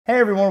Hey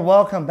everyone,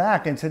 welcome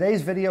back. And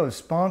today's video is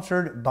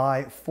sponsored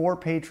by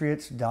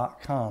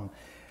forpatriots.com.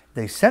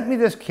 They sent me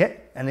this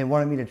kit and they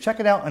wanted me to check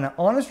it out in an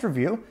honest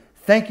review.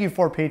 Thank you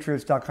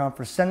forpatriots.com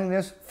for sending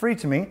this free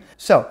to me.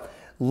 So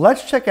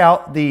let's check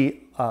out the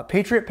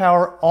Patriot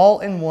Power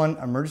all-in-one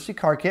emergency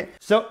car kit.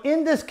 So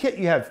in this kit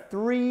you have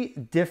three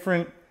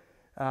different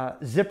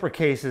zipper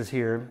cases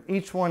here.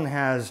 Each one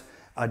has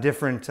a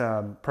different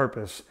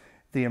purpose.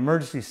 The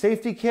emergency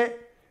safety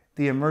kit,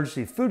 the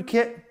emergency food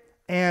kit,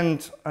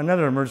 and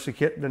another emergency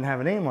kit doesn't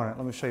have a name on it.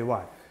 Let me show you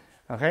why.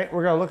 Okay,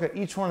 we're gonna look at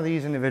each one of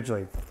these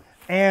individually.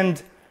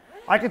 And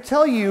I could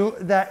tell you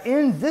that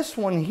in this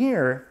one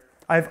here,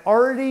 I've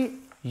already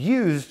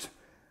used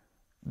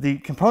the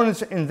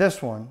components in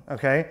this one,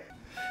 okay?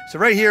 So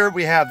right here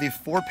we have the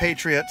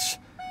 4Patriots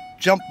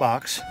jump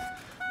box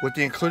with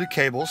the included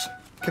cables.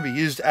 It can be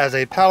used as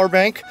a power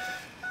bank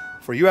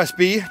for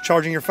USB,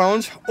 charging your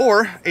phones,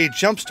 or a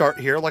jump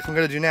start here, like I'm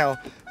gonna do now,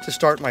 to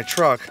start my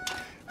truck.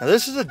 Now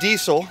this is a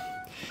diesel,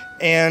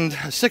 and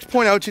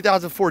 6.0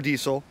 2004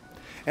 diesel,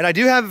 and I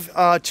do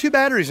have two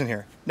batteries in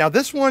here. Now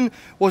this one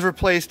was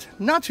replaced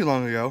not too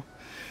long ago.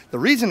 The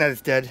reason that it's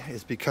dead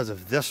is because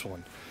of this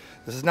one.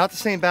 This is not the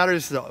same battery,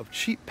 this is a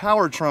cheap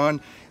Powertron,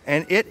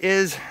 and it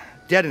is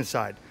dead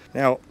inside.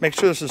 Now make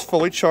sure this is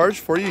fully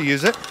charged before you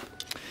use it.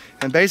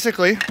 And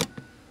basically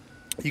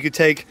you could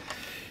take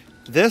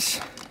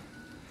this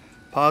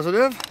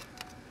positive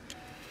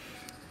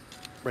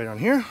right on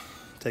here,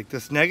 take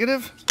this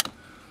negative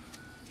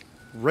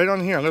right on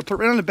here. I'm going to put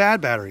it right on the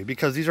bad battery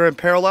because these are in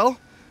parallel.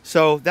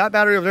 So that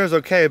battery over there is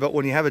okay, but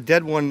when you have a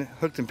dead one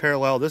hooked in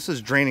parallel, this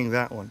is draining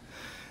that one.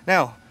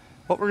 Now,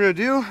 what we're going to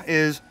do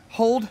is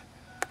hold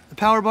the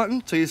power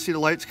button so you see the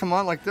lights come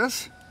on like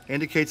this.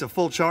 Indicates a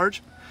full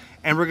charge.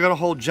 And we're going to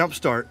hold jump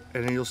start,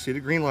 and then you'll see the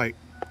green light.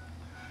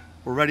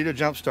 We're ready to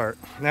jump start.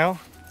 Now,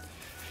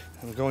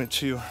 I'm going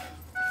to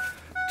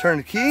turn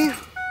the key.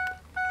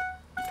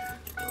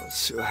 Let's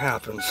see what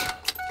happens.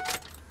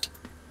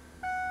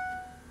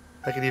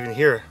 I can even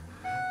hear it.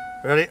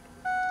 Ready?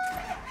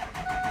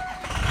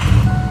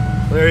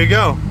 There you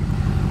go.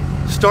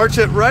 Starts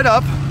it right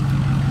up.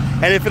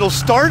 And if it'll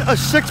start a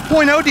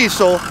 6.0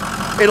 diesel,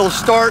 it'll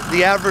start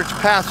the average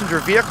passenger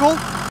vehicle.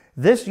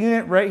 This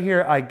unit right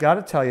here, I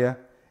gotta tell you,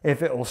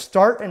 if it will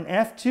start an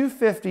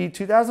F-250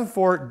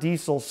 2004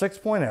 diesel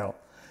 6.0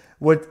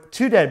 with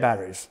two dead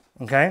batteries,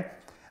 okay?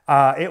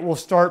 It will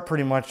start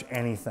pretty much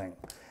anything.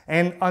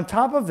 And on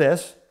top of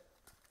this,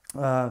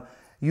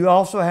 you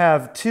also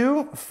have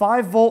two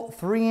 5-volt,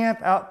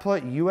 3-amp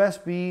output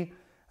USB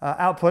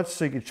outputs,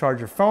 so you can charge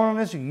your phone on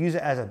this. You can use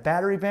it as a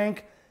battery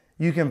bank.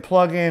 You can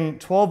plug in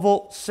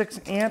 12-volt,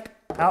 6-amp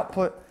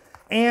output,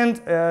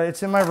 and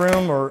it's in my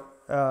room or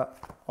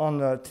on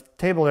the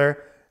table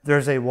there.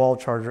 There's a wall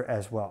charger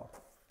as well.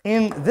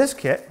 In this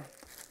kit,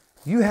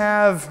 you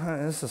have,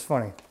 this is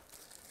funny,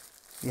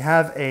 you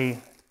have a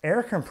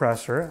air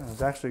compressor.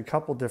 There's actually a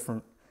couple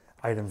different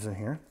items in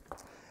here.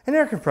 An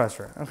air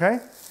compressor, okay?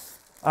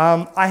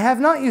 I have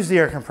not used the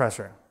air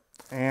compressor,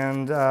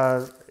 and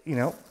you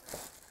know,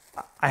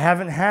 I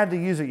haven't had to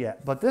use it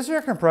yet, but this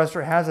air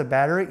compressor has a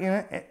battery in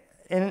it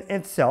in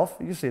itself.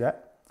 You can see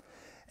that.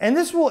 And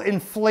this will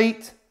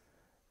inflate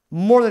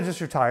more than just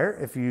your tire.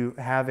 If you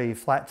have a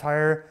flat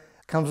tire,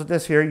 comes with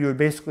this here, you would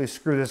basically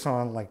screw this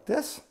on like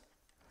this,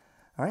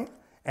 all right?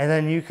 And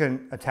then you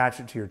can attach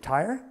it to your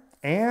tire,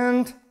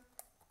 and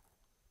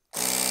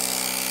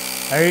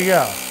there you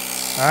go,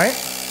 all right?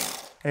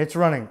 It's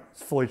running,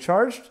 it's fully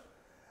charged.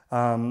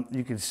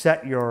 You can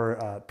set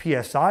your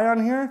PSI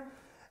on here.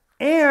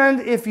 And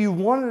if you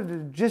wanted to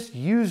just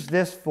use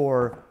this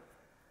for,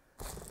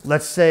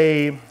 let's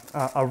say,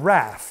 a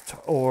raft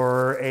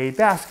or a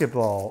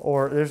basketball,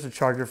 or there's a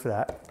charger for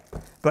that.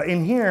 But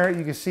in here,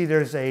 you can see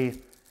there's a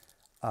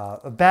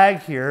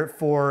bag here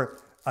for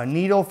a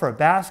needle for a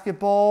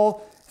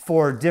basketball,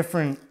 for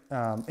different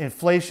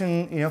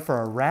inflation, you know,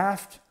 for a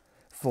raft,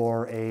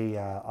 for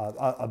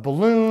a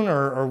balloon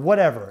or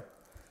whatever.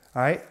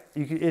 All right,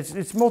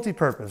 it's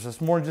multi-purpose. It's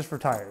more than just for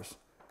tires.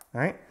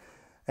 All right,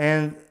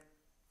 and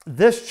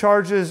this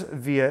charges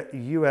via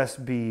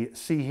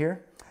USB-C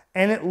here,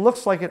 and it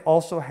looks like it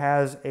also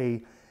has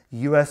a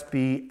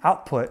USB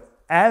output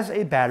as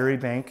a battery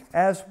bank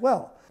as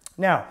well.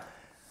 Now,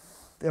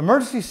 the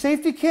emergency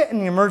safety kit and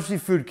the emergency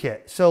food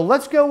kit. So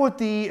let's go with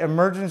the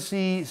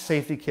emergency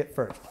safety kit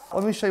first.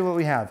 Let me show you what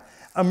we have.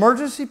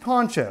 Emergency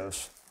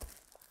ponchos.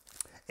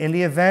 In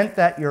the event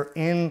that you're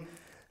in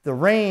the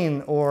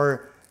rain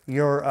or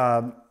you're,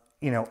 on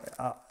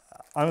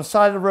the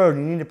side of the road,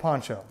 you need a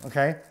poncho,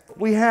 okay?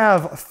 We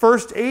have a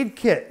first aid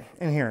kit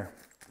in here.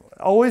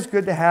 Always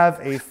good to have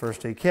a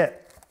first aid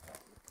kit.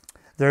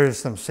 There's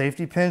some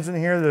safety pins in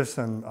here. There's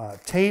some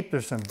tape.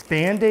 There's some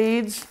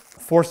Band-Aids,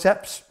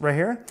 forceps right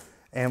here.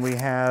 And we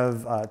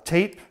have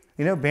tape,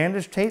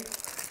 bandage tape.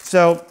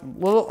 So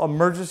little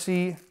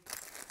emergency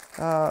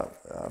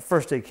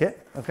first aid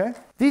kit, okay?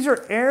 These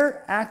are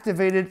air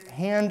activated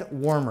hand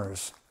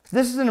warmers.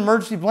 This is an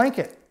emergency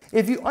blanket.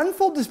 If you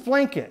unfold this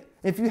blanket,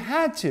 if you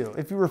had to,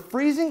 if you were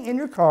freezing in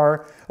your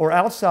car or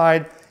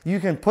outside, you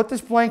can put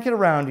this blanket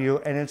around you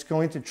and it's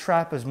going to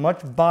trap as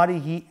much body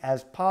heat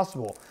as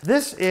possible.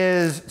 This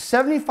is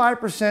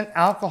 75%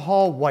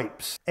 alcohol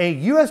wipes, a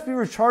USB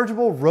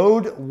rechargeable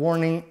road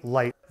warning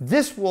light.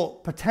 This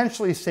will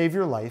potentially save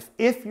your life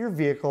if your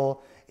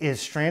vehicle is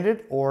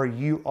stranded or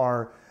you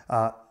are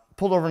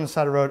pulled over on the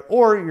side of the road,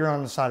 or you're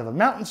on the side of a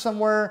mountain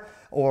somewhere,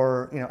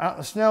 or out in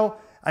the snow.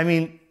 I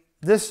mean,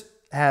 this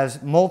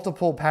has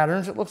multiple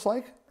patterns, it looks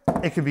like.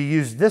 It can be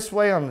used this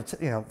way on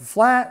the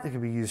flat. It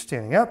can be used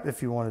standing up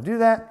if you want to do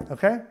that.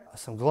 Okay,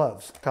 some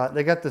gloves.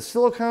 They got the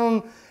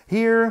silicone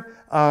here.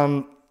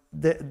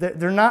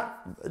 They're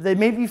not. They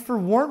may be for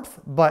warmth,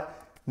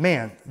 but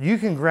man, you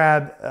can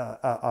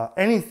grab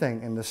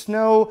anything in the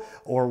snow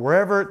or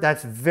wherever.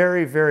 That's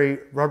very, very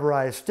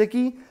rubberized,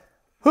 sticky.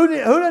 Who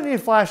doesn't need a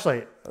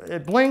flashlight?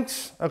 It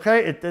blinks.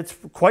 Okay, it's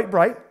quite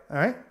bright. All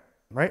right,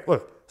 right.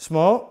 Look,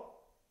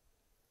 small,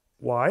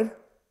 wide,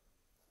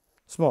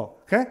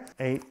 small. Okay,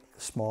 a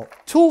small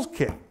tools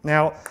kit.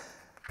 Now,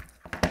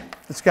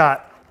 it's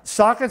got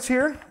sockets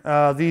here.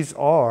 These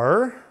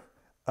are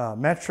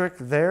metric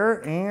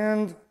there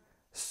and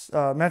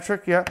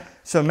metric, yeah.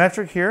 So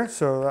metric here.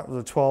 So that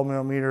was a 12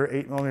 millimeter,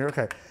 8 millimeter.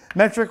 Okay,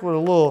 metric with a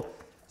little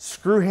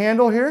screw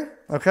handle here.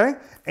 Okay,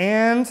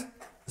 and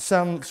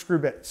some screw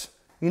bits.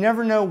 You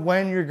never know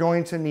when you're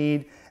going to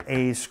need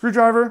a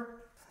screwdriver.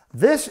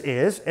 This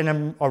is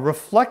a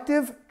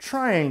reflective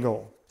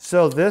triangle.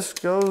 So this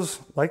goes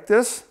like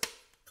this.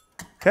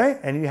 Okay,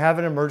 and you have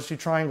an emergency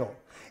triangle.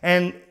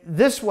 And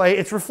this way,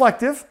 it's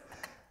reflective.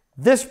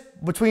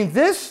 Between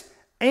this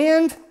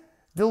and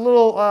the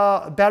little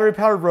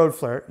battery-powered road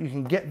flare, you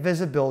can get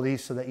visibility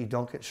so that you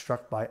don't get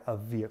struck by a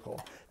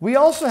vehicle. We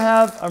also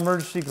have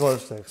emergency glow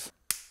sticks.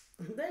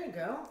 There you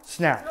go.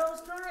 Snap. That's what I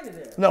was trying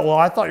to do. No, well,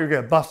 I thought you were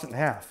going to bust it in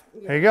half.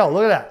 Yeah. There you go.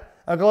 Look at that.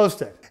 A glow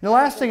stick. And the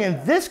last thing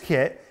in this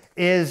kit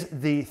is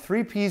the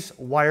 3-piece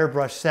wire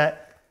brush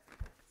set.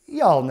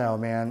 Y'all know,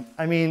 man.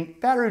 I mean,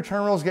 battery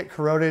terminals get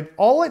corroded.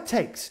 All it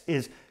takes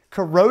is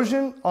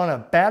corrosion on a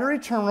battery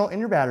terminal in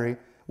your battery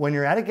when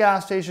you're at a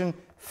gas station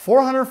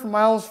 400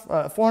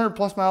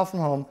 plus miles from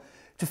home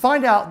to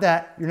find out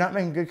that you're not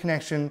making a good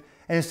connection.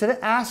 And instead of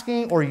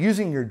asking or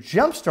using your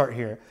jump start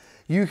here,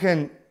 you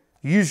can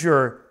use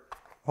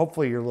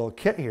hopefully your little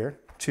kit here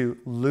to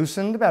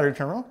loosen the battery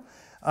terminal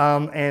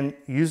and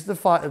use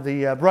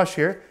the brush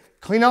here,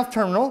 clean off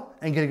terminal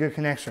and get a good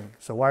connection.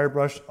 So wire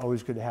brush,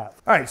 always good to have.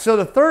 All right, so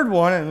the third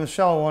one, and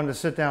Michelle wanted to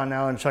sit down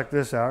now and check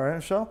this out, right,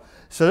 Michelle?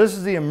 So this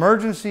is the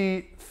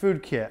emergency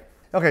food kit.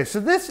 Okay, so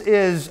this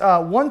is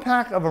 1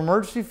 pack of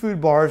emergency food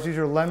bars. These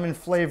are lemon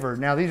flavored.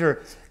 Now these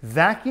are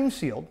vacuum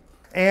sealed,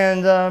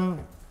 and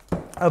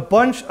a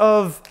bunch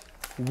of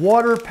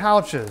water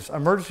pouches,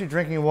 emergency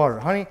drinking water.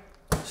 Honey,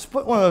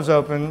 split one of those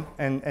open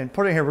and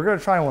put it here. We're gonna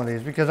try one of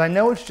these because I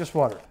know it's just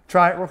water.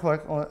 Try it real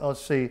quick.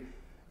 Let's see.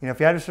 If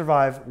you had to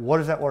survive, what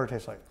does that water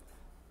taste like?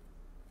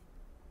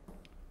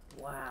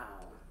 Wow.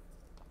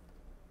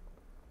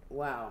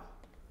 Wow.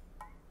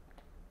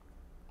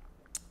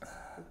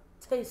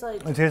 It tastes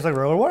like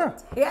regular water.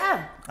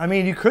 Yeah. I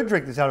mean, you could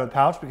drink this out of a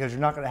pouch because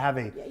you're not going to have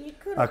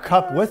a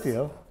cup with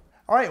you.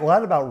 All right, well,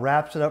 that about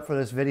wraps it up for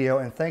this video,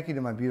 and thank you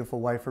to my beautiful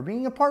wife for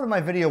being a part of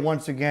my video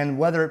once again,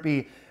 whether it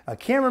be a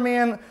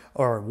cameraman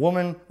or a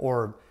woman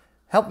or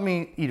helping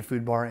me eat a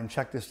food bar and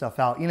check this stuff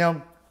out.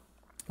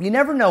 You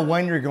never know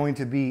when you're going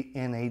to be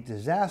in a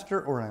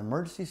disaster or an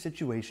emergency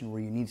situation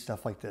where you need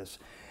stuff like this.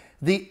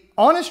 The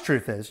honest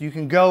truth is you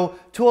can go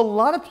to a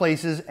lot of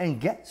places and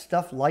get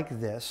stuff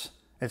like this.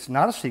 It's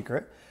not a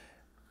secret.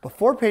 But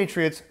 4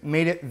 Patriots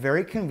made it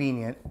very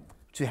convenient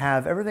to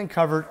have everything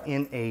covered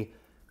in a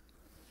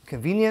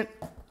convenient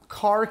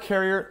car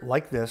carrier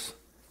like this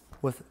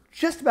with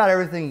just about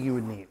everything you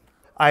would need.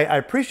 I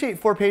appreciate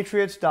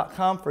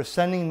 4patriots.com for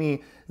sending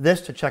me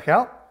this to check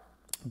out.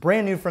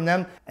 Brand new from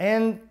them,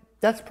 and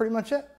that's pretty much it.